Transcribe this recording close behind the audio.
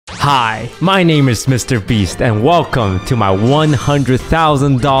Hi, my name is Mr. Beast and welcome to my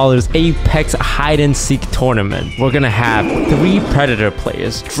 $100,000 Apex hide and seek tournament. We're gonna have 3 Predator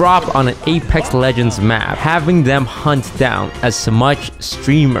players drop on an Apex Legends map, having them hunt down as much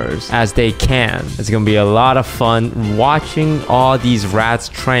streamers as they can. It's gonna be a lot of fun watching all these rats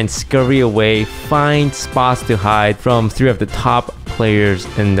try and scurry away, find spots to hide from 3 of the top players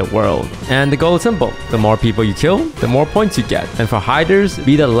in the world. And the goal is simple. The more people you kill, the more points you get. And for hiders,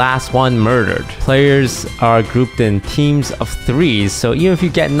 be the last one murdered. Players are grouped in teams of 3, so even if you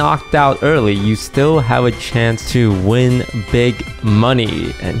get knocked out early, you still have a chance to win big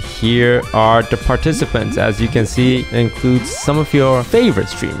money. And here are the participants. As you can see, it includes some of your favorite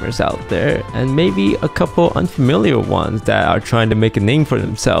streamers out there and maybe a couple unfamiliar ones that are trying to make a name for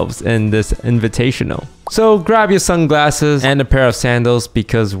themselves in this invitational. So grab your sunglasses and a pair of sandals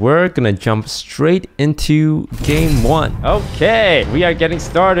because we're gonna jump straight into game 1. Okay, we are getting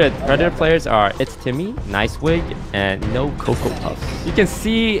started. Predator players are It's Timmy, Nicewig, and No Cocoa Puffs. You can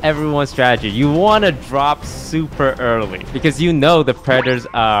see everyone's strategy. You want to drop super early because you know the Predators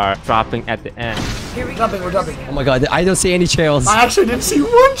are dropping at the end. Here we go. We're jumping. Oh my god, I don't see any trails. I actually didn't see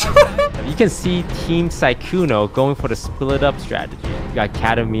one trail. You can see Team Sykkuno going for the split up strategy. You got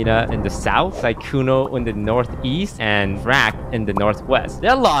Katamina in the south, Sykkuno in the northeast, and Rack in the northwest.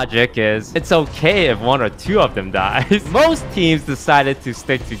 Their logic is it's okay if 1 or 2 of them dies. Most teams decided to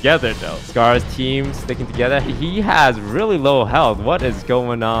stick together though. Scar's team sticking together. He has really low health. What is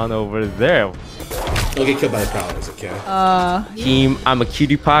going on over there? Don't get killed by the Prowlers, okay? Team I'm a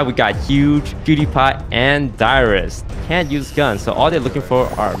Cutie Pie. We got Huge, Cutie Pie, and Dyrus. Can't use guns, so all they're looking for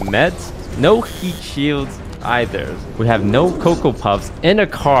are meds. No heat shields either. We have No Cocoa Puffs in a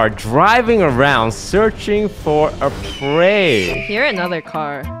car driving around searching for a prey. Hear another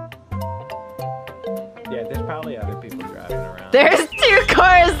car. Yeah, there's probably other people driving around. There's 2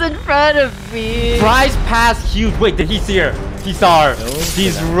 cars in front of me. Drives past Huge. Wait, did he see her? He saw her.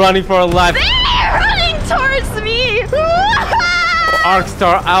 She's running for her life. They're running towards me.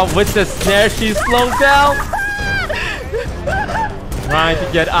 Arcstar out with the snare. She slows down. Trying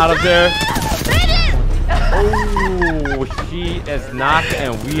to get out of there. Oh, she is knocked,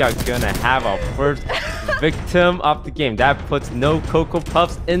 and we are gonna have our first victim of the game. That puts No Cocoa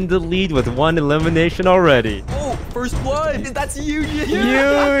Puffs in the lead with 1 elimination already. Oh, first one. That's you.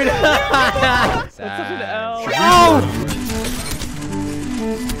 Dude. Oh!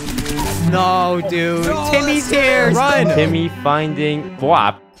 No, dude. No, Timmy's here. Run. Timmy finding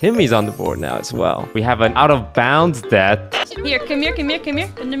Bwap. Timmy's on the board now as well. We have an out of bounds death. Here, come here.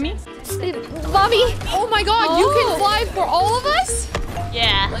 Under me. Bobby! Oh my god, you can fly for all of us?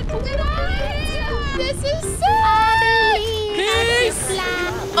 Yeah. This is sick! Peace.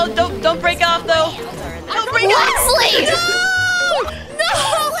 Oh, don't break off though. Don't break Leslie! off. No!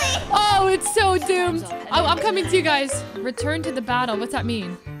 Oh, it's so doomed. I'm coming to you guys. Return to the battle. What's that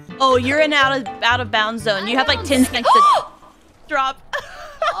mean? Oh, you're in out of bounds zone. You have like 10 seconds to drop.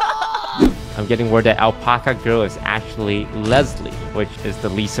 I'm getting word that Alpaca Girl is actually Leslie, which is the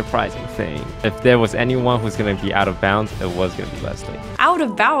least surprising thing. If there was anyone who's gonna be out of bounds, it was gonna be Leslie. Out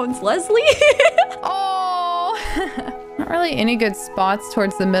of bounds, Leslie? Oh! Not really any good spots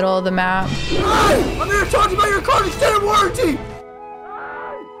towards the middle of the map. Hey! I'm here talking about your car's extended warranty!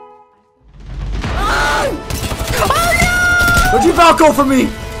 Hey! Oh no! Where'd you Falco for me?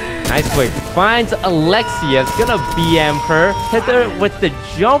 Nicewig finds Alexia, is gonna BM her, hit her with the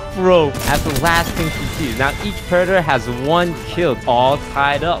jump rope as the last thing she sees. Now each Predator has 1 kill, all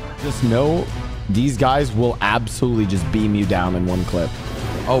tied up. Just know these guys will absolutely just beam you down in 1 clip.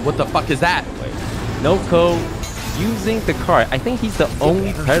 Oh, what the fuck is that? Noko using the car. I think he's the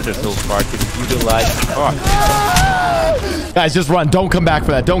only Predator so far to utilize the car. Guys, just run. Don't come back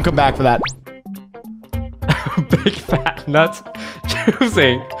for that. Don't come back for that. Big fat nuts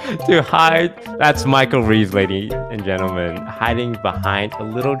choosing to hide. That's Michael Reeves, ladies and gentlemen, hiding behind a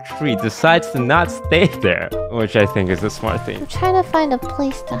little tree. Decides to not stay there, which I think is a smart thing. I'm trying to find a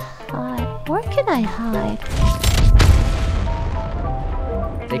place to hide. Where can I hide?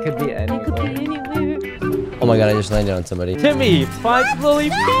 They could be anywhere. Anywhere. Oh my god, I just landed on somebody. Timmy finds Lily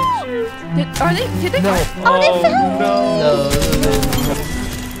Peach. Did they? No.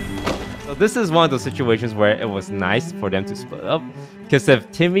 So this is one of those situations where it was nice for them to split up, because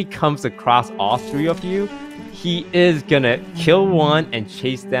if Timmy comes across all 3 of you, he is gonna kill 1 and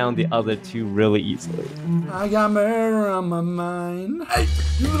chase down the other 2 really easily. I got murder on my mind. Hey,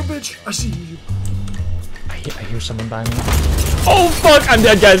 you little bitch, I see you. I hear someone by me. Oh fuck, I'm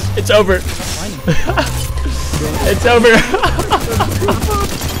dead, guys. It's over. It's over.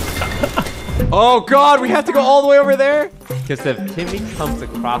 Oh god, we have to go all the way over there? Because if Timmy comes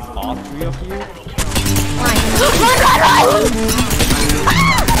across all three of you, I'm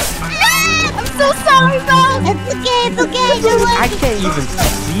so sorry, bro. It's okay. It's okay. Don't worry. I can't even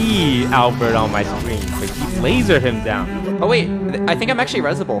see Albert on my screen, but he lasered him down. Oh wait, I think I'm actually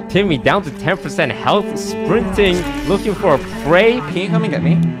resible. Timmy down to 10% health, sprinting, looking for a prey. Can you come and get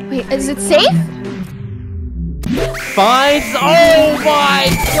me? Wait, is it safe? Finds, oh my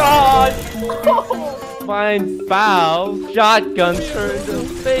god! Finds foul, shotgun turned to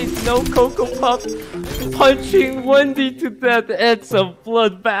face, no Cocoa Puff, punching Wendy to death. It's a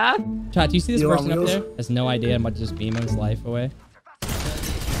bloodbath. Chat, do you see this You're person on up wheels? there? Has no idea I'm about to just beam his life away.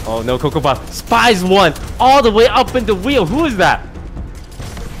 Oh no, Cocoa Puff. Spies one all the way up in the wheel. Who is that?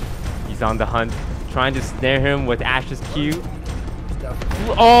 He's on the hunt, trying to snare him with Ash's Q.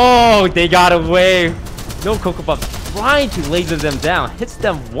 Oh, they got away. No, Cocoa Puff trying to laser them down. Hits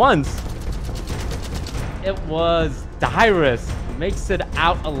them once. It was Dyrus. Makes it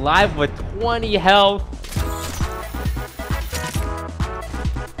out alive with 20 health.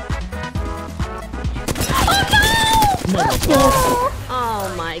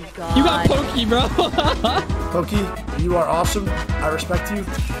 Oh my god. You got Pokey, bro. Pokey, you are awesome. I respect you.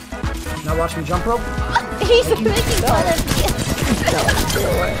 Now watch me jump rope. He's making fun of me.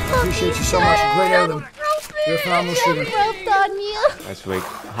 Appreciate you so much. Great airman. You're a phenomenal shooter. Roped on you. Nice Wig.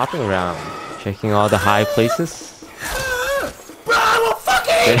 Hopping around, checking all the high places. Bro, I will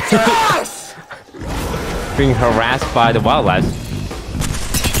fucking eat your ass! Being harassed by the wildlife.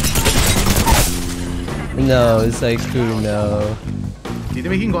 No, it's like, no. Do you think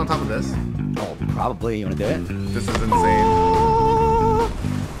we can go on top of this? Oh, probably. You wanna do it? This is insane.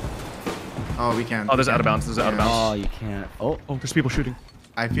 Oh, we can. Oh, there's out of bounds. There's out of bounds. Oh, you can't. Oh, There's people shooting.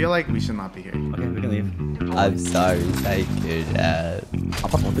 I feel like we should not be here. okay, we can leave. I'm sorry, psychic ass. I'll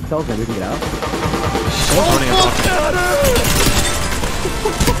pop one pixels, maybe we can get out.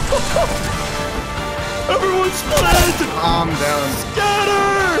 Everyone split! Calm down.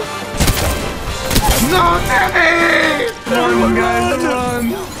 Scatter! No, Timmy! Everyone, guys,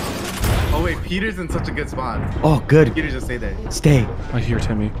 run! Oh wait, Peter's in such a good spot. Oh, good. Peter, just stay there. Stay. I hear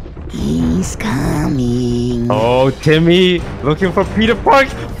Timmy. He's coming. Oh, Timmy, looking for Peter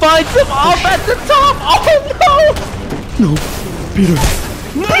Parks, finds him up at the top. Oh no! Peter!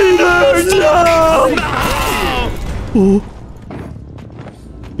 No!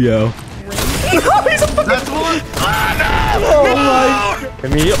 Yo. That's one!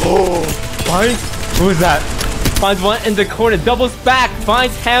 Timmy, oh, finds, who's that? Finds one in the corner, doubles back,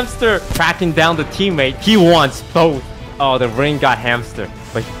 finds Hamster, tracking down the teammate. He wants both. Oh, the ring got Hamster,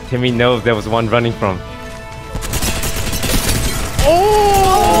 but Timmy knows there was one running from.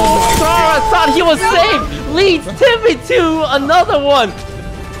 Oh, thought he was safe. Leads Timmy to another one.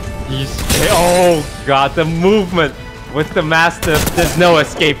 Oh god, the movement with the master. There's no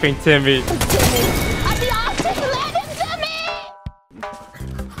escaping Timmy. I'm the optic. Let him to me.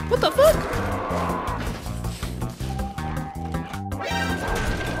 What the fuck?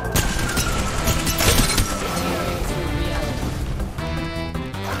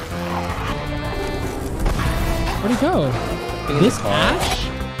 Where'd he go? This Ash?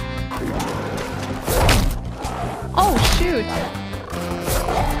 Oh, shoot.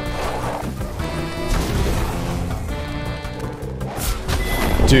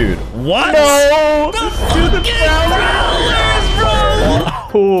 Dude, what? No! To the bro!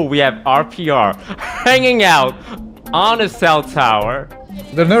 Oh, we have RPR hanging out on a cell tower.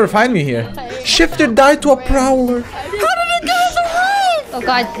 They'll never find me here. Shifter died to a prowler. Oh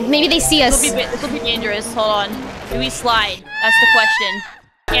god, maybe they see us. This will be dangerous. Hold on. Do we slide? That's the question.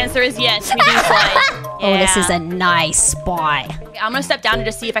 Answer is yes. We do slide. Oh, this Yeah. is a nice spot. I'm gonna step down and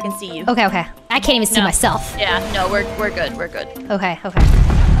just see if I can see you. Okay, okay. I can't even see No. myself. Yeah. No, we're good. We're good. Okay, okay.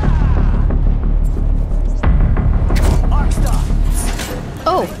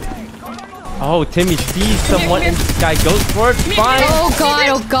 Oh. Oh, Timmy sees someone in the sky, goes for it, finds Oh god,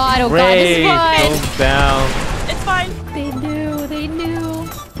 oh god, oh god. This Ray is fun. goes down. It's fine. They knew, they knew.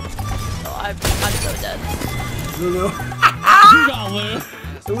 Oh, I'm so dead. Lulu.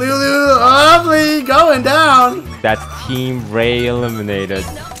 Lulu, lovely, going down. That's Team Ray eliminated.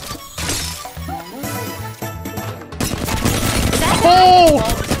 Oh!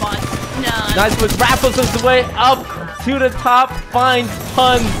 No. Nice with raffles his way up to the top, finds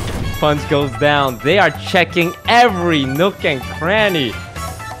Punz. Punz goes down. They are checking every nook and cranny.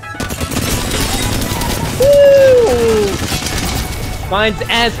 Woo! Finds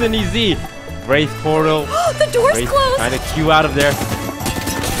Anthony Z. Wraith portal. The door's Wraith closed. trying to queue out of there.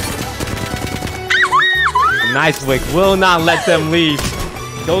 Nice Wick will not let them leave.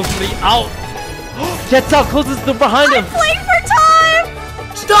 Goes to the out. Jets out, closes the door behind him. Playing for time!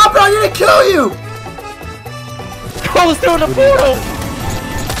 Stop it! I'm gonna kill you! Goes through the portal.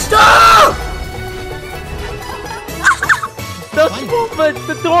 Stop! The movement,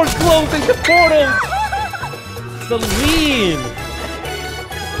 the door closing, the portal. The lean.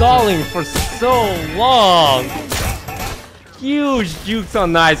 Stalling for so long. Huge jukes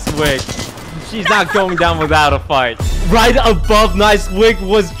on Nice Wig. She's not going down without a fight. Right above Nice Wig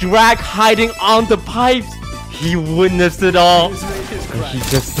was Drag hiding on the pipes. He witnessed it all. And he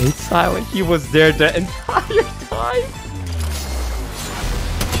just stayed silent. He was there the entire time.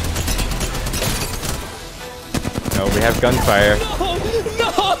 No, we have gunfire. No!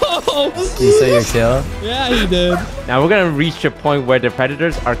 You say your kill? Yeah, he did. Now we're gonna reach a point where the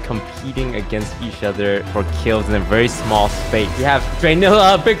predators are competing against each other for kills in a very small space. We have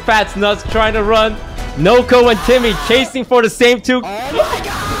Drainilla, Big Fats Nuts trying to run. Noko and Timmy chasing for the same two.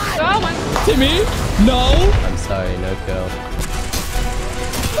 Timmy? No! I'm sorry, no kill.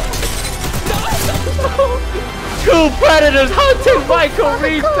 Two predators hunting Michael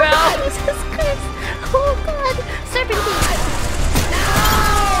Reeves down. Jesus Christ. Oh god. Serpentine.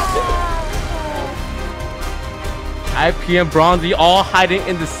 IP and Bronzy all hiding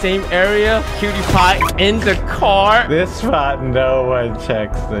in the same area. Cutie Pie in the car. This spot, no one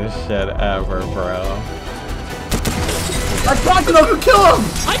checks this shit ever, bro. I tried to go kill him!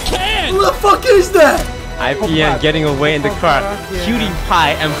 I can't! Who the fuck is that? IPN getting away in the car. Cutie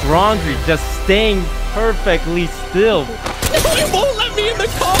Pie and Bronzy just staying perfectly still. You won't let me in the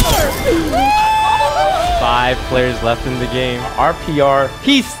car! 5 players left in the game. RPR,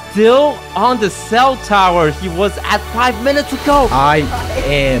 he's still on the cell tower. He was at 5 minutes ago. I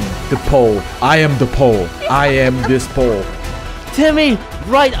am the pole. I am the pole. I am this pole. Timmy,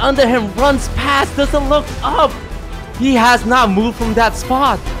 right under him, runs past, doesn't look up. He has not moved from that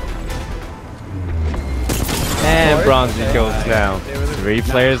spot. And Bronzy goes down. 3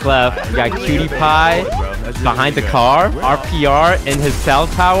 players left. We got Cutie Pie behind the car. RPR in his cell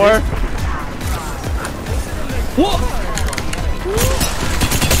tower.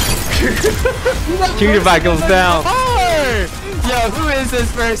 Cutie Pie goes down. Yo, who is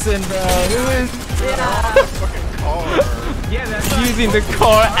this person, bro? Who is... Using the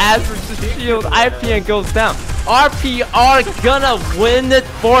car as a shield. IPN goes down. RPR gonna win it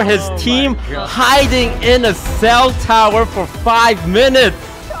for his team, hiding in a cell tower for 5 minutes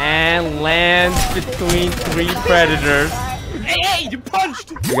and lands between 3 predators. Hey, you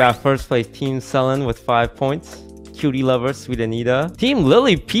punched! We got first place Team Sullen with 5 points. Cutie Lover, Sweet Anita. Team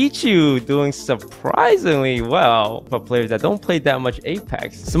Lily Pichu doing surprisingly well for players that don't play that much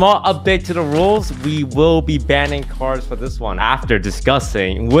Apex. Small update to the rules. We will be banning cars for this one after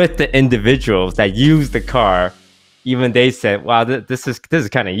discussing with the individuals that use the car. Even they said, wow, this is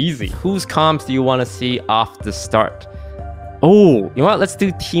kind of easy. Whose comms do you want to see off the start? Oh, you know what? Let's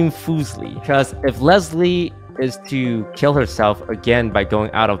do Team Foosley. Because if Leslie is to kill herself again by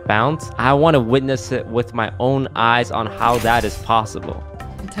going out of bounds, I want to witness it with my own eyes on how that is possible.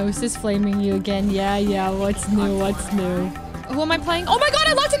 Toast is flaming you again. Yeah, what's new? Who am I playing? Oh my god,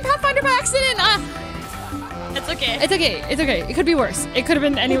 I logged in Pathfinder by accident! It's okay. It's okay. It could be worse. It could have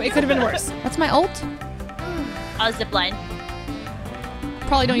been anyway. It could have been worse. What's my ult? Zipline.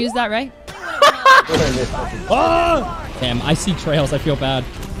 Probably don't use that, right? Damn, I see trails. I feel bad.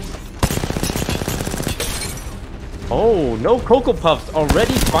 Oh, no Cocoa Puffs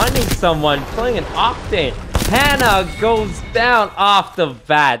already finding someone playing an Octane. Hannah goes down off the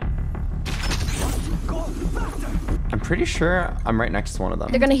bat. I'm pretty sure I'm right next to one of them.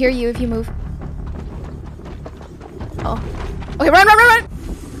 They're gonna hear you if you move. Oh. Okay, run!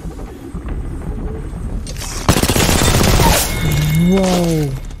 Whoa,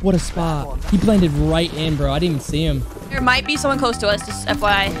 what a spot. He blended right in, bro. I didn't even see him. There might be someone close to us, just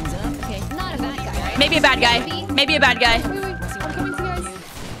FYI. Okay, not a bad guy, right? Maybe a bad guy. Maybe a bad guy. Wait, I'm coming to you guys.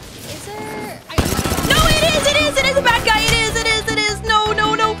 Is there... No, it is a bad guy. It is. No.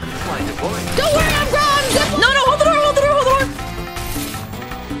 Don't worry, I'm gone! No, hold the door.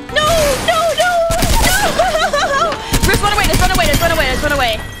 No. Let's run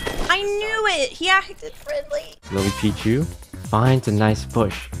away. I knew it. He acted friendly. Lily Pichu finds a nice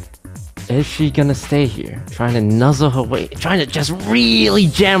bush. Is she gonna stay here? Trying to nuzzle her way, trying to just really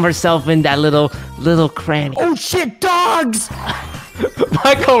jam herself in that little cranny. Oh shit, dogs!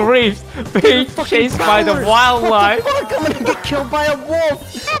 Michael Reeves being chased by the wildlife. Fuck, I'm gonna get killed by a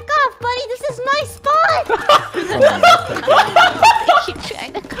wolf! Back off, buddy! This is my spot! Keep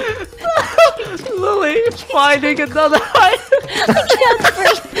trying to come. Lily finding another hide. I can't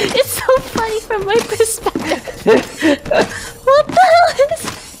breathe. It's so funny from my perspective. What the hell is...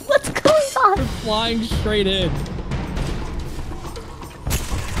 What's going on? flying straight in.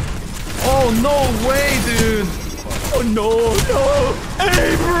 Oh, no way, dude. Oh, no.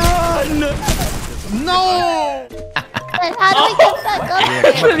 Abe, run. No. How do we get back up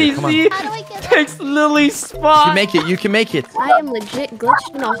here? Did you see? How do we get Takes Lily's You spot. can make it. You can make it. I am legit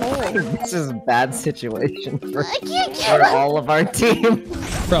glitched in a hole. This is a bad situation for, I can't for get up. all of our team.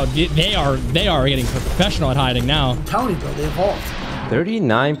 Bro, they are getting professional at hiding now. I'm telling you, bro, they evolved.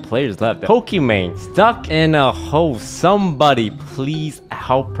 39 players left. Pokimane stuck in a hole. Somebody please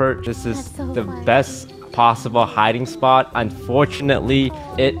help her. This is That's so the funny. best possible hiding spot. Unfortunately,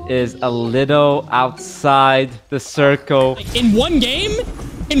 it is a little outside the circle. In one game,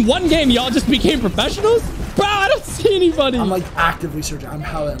 y'all just became professionals? Bro, I don't see anybody. I'm like actively searching. I'm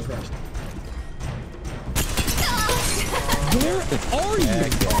hella impressed. Where are you?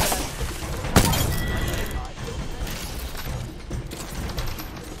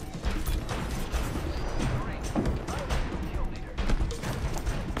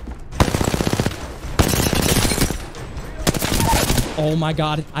 Oh my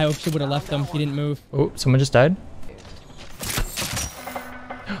god, I actually would have left him. He didn't move. Oh, someone just died.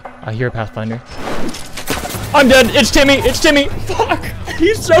 I hear a Pathfinder. I'm dead. It's Timmy. It's Timmy. Fuck.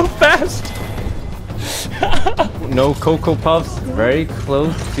 He's so fast. No Cocoa Puffs. Very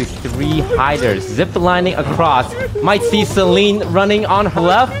close to 3 hiders. Zip lining across. Might see Celine running on her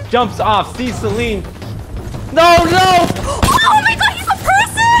left. Jumps off. See Celine. No! Oh my god, he's a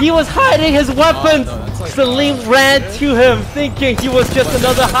person! He was hiding his weapons. Celine ran to him thinking he was just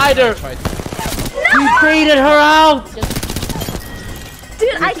another hider. He baited her out.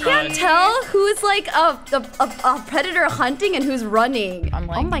 Dude, I can't tell who's like a predator hunting and who's running. Oh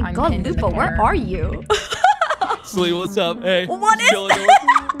my god, Lupa, where are you? Celine, what's up? Hey. What is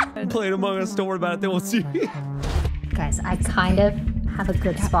that? Playing Among Us. Don't worry about it. They won't see me. Guys, I kind of have a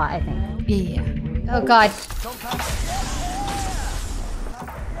good spot, I think. Yeah. Oh god.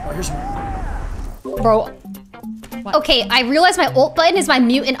 Oh, here's one. Bro. What? Okay, I realize my ult button is my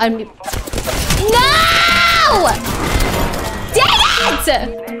mute and unmute. No! Dang it!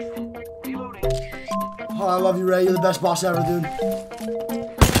 Oh, I love you, Ray. You're the best boss ever, dude.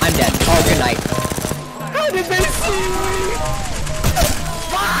 I'm dead. Oh, good night. How did they see me?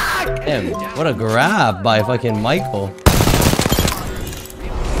 Fuck! Damn, what a grab by fucking Michael.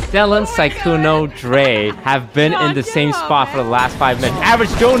 Stellan, Sykkuno, Dre have been in the same spot for the last 5 minutes.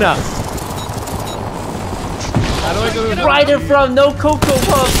 Average Jonah. Right in front, no Cocoa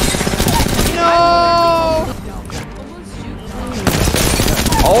Puffs. No!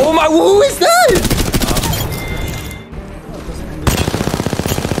 Oh my, who is that?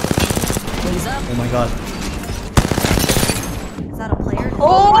 Oh my god. Is that a player?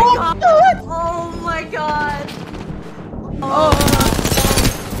 Oh my god! Oh my god! Oh,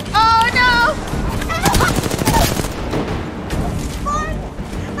 oh no!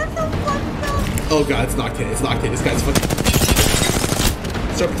 Oh god, it's not Kid. It's not Kid. This guy's fucking.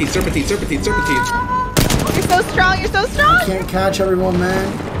 Serpentine. You're so strong. You're so strong. I can't catch everyone, man.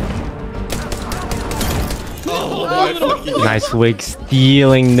 Oh my fucking. Nice wig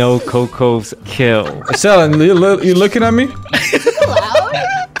stealing no Coco's kill. Stellan, you looking at me? Is this allowed?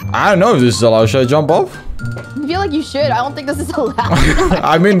 I don't know if this is allowed. Should I jump off? I feel like you should. I don't think this is allowed.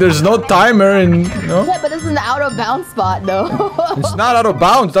 I mean, there's no timer and, you know. Yeah, but this is an out of bounds spot, though. It's not out of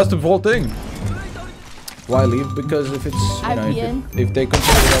bounds. That's the whole thing. Why leave? Because if it's, you know, if they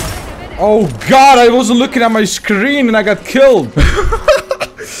consider that. Oh god, I wasn't looking at my screen and I got killed.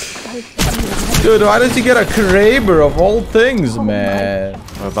 Dude, why did you get a Kraber of all things, man?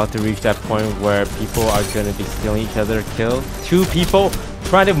 We're about to reach that point where people are going to be stealing each other kills. 2 people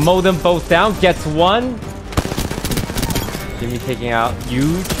trying to mow them both down. Gets 1. Jimmy taking out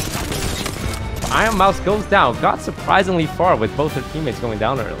huge. Iron Mouse goes down. Got surprisingly far with both her teammates going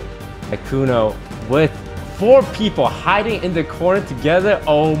down early. Akuno with 4 people hiding in the corner together.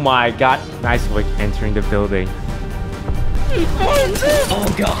 Oh my god. Nice work entering the building. Oh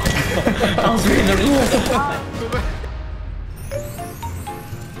god. I was reading the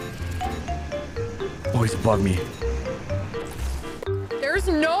rules. Boys, bug me. There's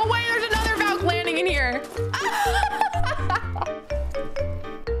no way there's another Valk landing in here.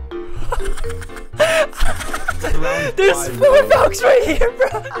 There's 4 Valks right here, bro.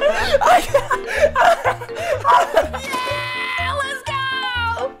 Yeah, let's go.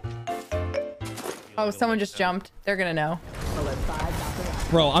 Oh, someone just jumped. They're gonna know.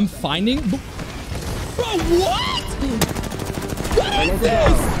 Bro, I'm finding. Bro, what? What is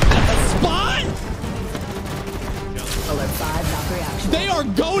this? Spot? They are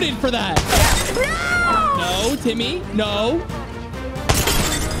goated for that. No, Timmy. No.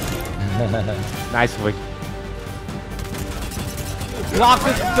 Nice wig. Lock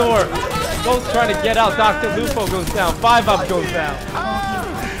this door. Ghost trying to get out. Dr. Lupo goes down. 5 up goes down.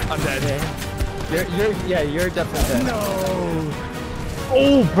 I'm dead. You're definitely dead. No.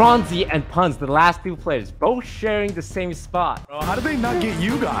 Oh, Bronzy and Puns, the last 2 players, both sharing the same spot. Bro, how did they not get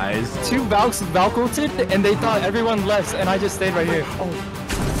you guys? 2 Valks Valkoted, and they thought everyone left, and I just stayed right here. Oh.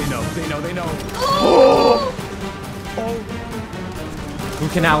 They know. Oh. Who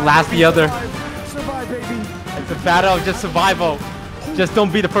can outlast the other? Survive, baby. It's a battle of just survival. Just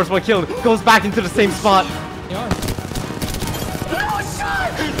don't be the first one killed. Goes back into the same spot.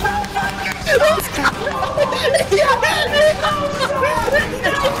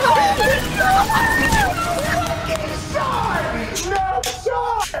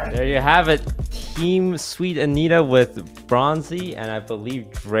 There you have it. Team Sweet Anita with Bronzy and I believe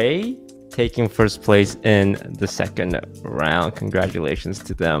Dre taking first place in the second round. Congratulations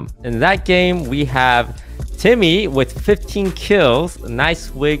to them. In that game, we have Timmy with 15 kills, Nice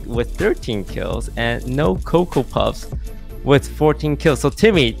Wig with 13 kills, and No Cocoa Puffs with 14 kills. So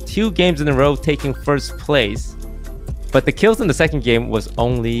Timmy, 2 games in a row taking first place. But the kills in the second game was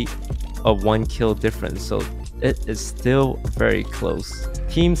only a 1 kill difference. So it is still very close.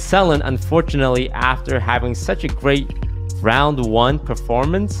 Team Selen, unfortunately, after having such a great round 1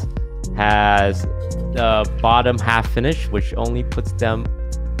 performance, has the bottom half finish, which only puts them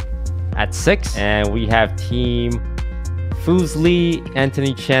at 6. And we have Team Foosley,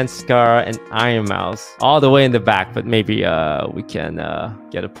 Anthony Chan, Scar, and Iron Mouse all the way in the back, but maybe we can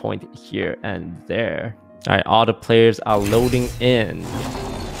get a point here and there. All right, all the players are loading in.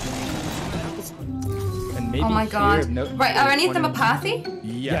 Oh my god. Right, are any of them a pathy?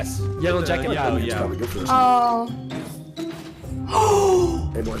 Yes. Yellow jacket. Oh.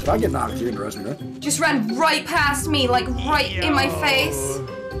 Hey boys, if I get knocked, you're gonna arrest me, right? Just ran right past me, like right in my face.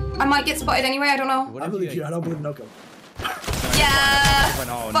 I might get spotted anyway, I don't know. I believe you, I don't believe Noko. Yeah!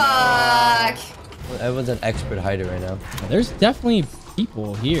 Fuck! Everyone's an expert hider right now. There's definitely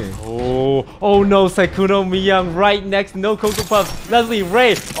people here. Oh no, Sykkuno, Miyang right next, No Cocoa Puffs, Leslie,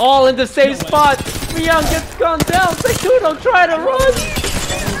 Ray, all in the same spot. Miyang gets gunned down. Sykkuno try to run.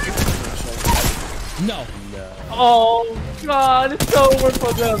 No. Oh god, it's over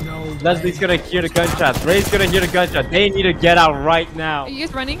for them. Leslie's gonna hear the gunshots. Ray's gonna hear the gunshot. They need to get out right now. Are you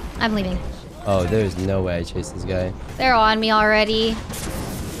guys running? I'm leaving. Oh, there's no way I chase this guy. They're on me already.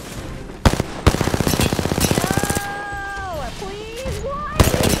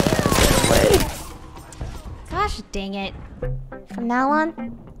 Gosh dang it. From now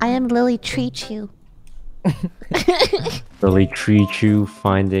on, I am Lily Treechew. Lily Treechew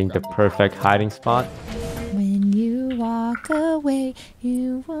finding the perfect hiding spot. When you walk away,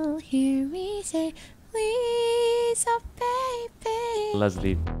 you will hear me say, please, oh baby.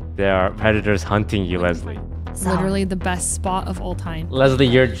 Leslie, there are predators hunting you, Leslie. Literally the best spot of all time. Leslie,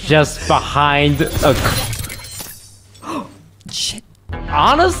 you're just behind a... Shit.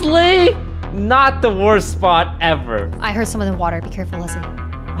 Honestly, not the worst spot ever. I heard someone in water. Be careful, Leslie.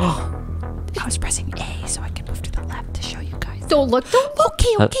 I was pressing A so I can move to the left to show you guys. Don't look. Don't look.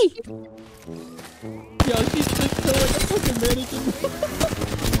 Okay, okay. Yo, she's just so like a fucking mannequin.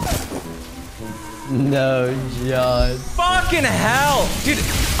 No, John. Fucking hell! Dude,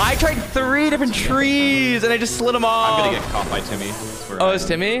 I tried 3 different trees and I just slid them off. I'm gonna get caught by Timmy. Oh, it's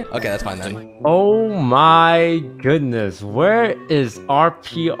Timmy? Okay, that's fine then. Oh my goodness. Where is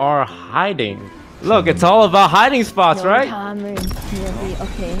RPR hiding? Look, it's all about hiding spots, right?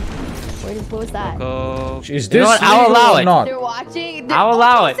 Okay. What was that? Is this you know what? I'll legal allow or it. not? They're watching. I'll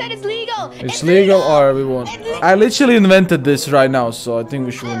allow it. Said it's legal. It's legal or we won't. I literally invented this right now, so I think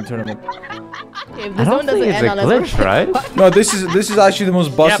we should win the tournament. Okay, I don't think it's a glitch, right? No, this is actually the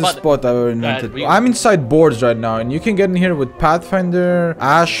most busted spot I've ever invented. I'm inside boards right now, and you can get in here with Pathfinder,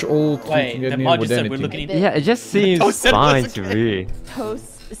 Ash, ult. Wait, you can get the in here mod with just said we're anything. looking at Yeah, it just seems fine to me.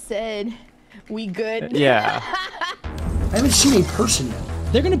 Toast said, "We good." Yeah. I haven't seen a person yet.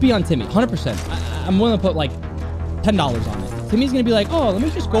 They're gonna be on Timmy, 100%. I'm willing to put like $10 on it. Timmy's gonna be like, oh, let me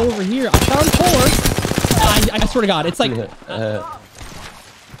just go over here. I found 4. I swear to God, it's like.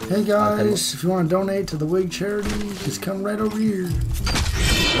 Hey guys, if you want to donate to the Wig charity, just come right over here.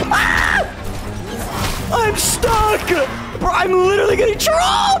 I'm stuck! Bro, I'm literally getting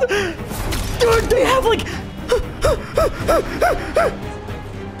trolled! Dude, they have like...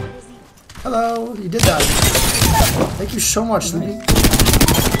 Hello, you did that. Thank you so much, Sleepy.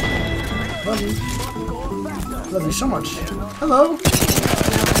 Love you. Love you so much. Hello.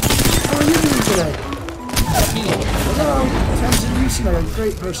 How are you doing today? Hello. You seem like a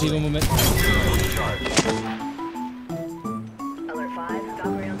great person. One moment.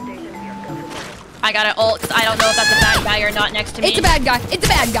 I gotta ult 'cause I don't know if that's a bad guy or not next to me. It's a bad guy. It's a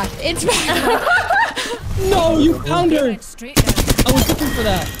bad guy. It's a bad guy. No, you found her. I was looking for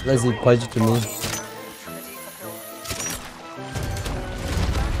that. Leslie pledged to me.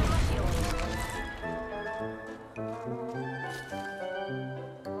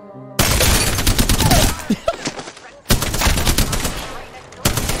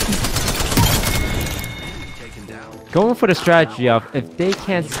 Going for the strategy of if they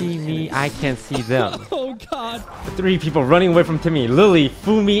can't see me, I can't see them. Oh god. The 3 people running away from Timmy. Lily,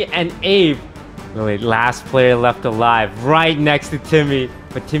 Fumi, and Abe. Lily, last player left alive, right next to Timmy.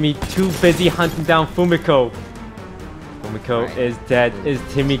 But Timmy too busy hunting down Fumiko. Fumiko is dead. Is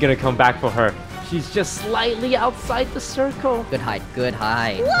Timmy gonna come back for her? She's just slightly outside the circle. Good hide. Good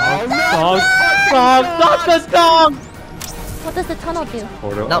hide. Dog, not the dog! What does the tunnel do?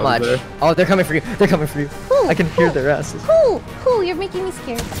 Not much. Oh, they're coming for you. They're coming for you. Who? I can hear their asses. Who? You're making me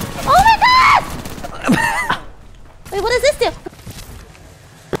scared. Oh my god! Wait, what does this do?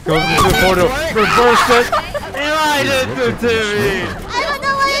 Go into the portal. Reverse it. Right into Timmy. I don't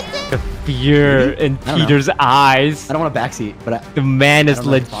know what it did. The fear in Peter's eyes. I don't want a backseat, but the man is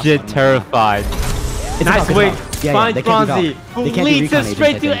legit terrified. Nice wing. Find Bronzy, who leads it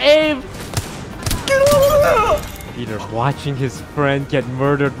straight to Abe. Peter watching his friend get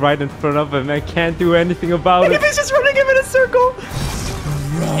murdered right in front of him and can't do anything about it. He's just running him in a circle.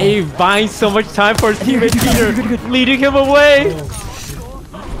 Abe buying so much time for his teammate Peter, leading him away.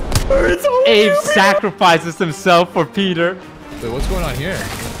 Abe sacrifices himself for Peter. Wait, what's going on here?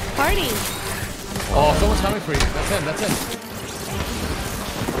 Party. Oh, someone's coming for you. That's him. That's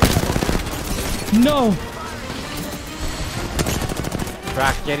him. No.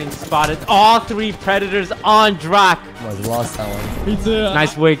 Drak getting spotted. All 3 predators on Drak. I lost that one. Me too.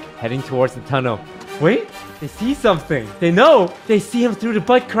 Nice wig. Heading towards the tunnel. Wait, they see something. They know. They see him through the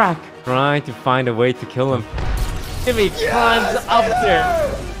butt crack. Trying to find a way to kill him. Timmy climbs up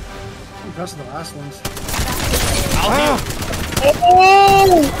there. Impressed with the last ones. Oh!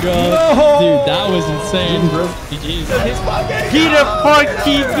 God. Dude, that was insane. GG's. Peter Park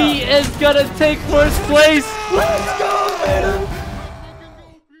TV is gonna take first place. Let's go, man.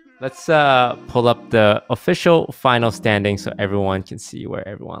 Let's pull up the official final standing so everyone can see where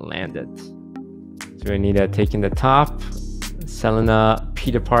everyone landed. So Renita taking the top, Selena,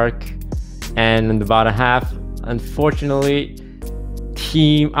 Peter Park, and in the bottom half, unfortunately,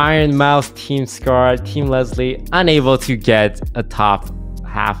 Team Iron Mouse, Team Scar, Team Leslie unable to get a top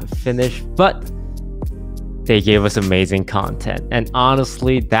half finish, but they gave us amazing content, and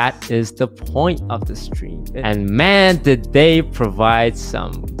honestly that is the point of the stream. And man, did they provide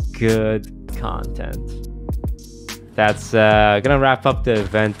some good content. That's gonna wrap up the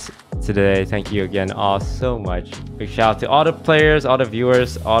event today. Thank you again all so much. Big shout out to all the players, all the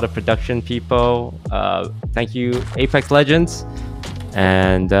viewers, all the production people. Thank you Apex Legends,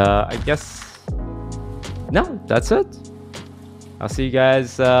 and I guess no, that's it. I'll see you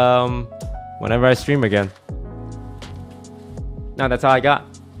guys whenever I stream again. No, that's all I got.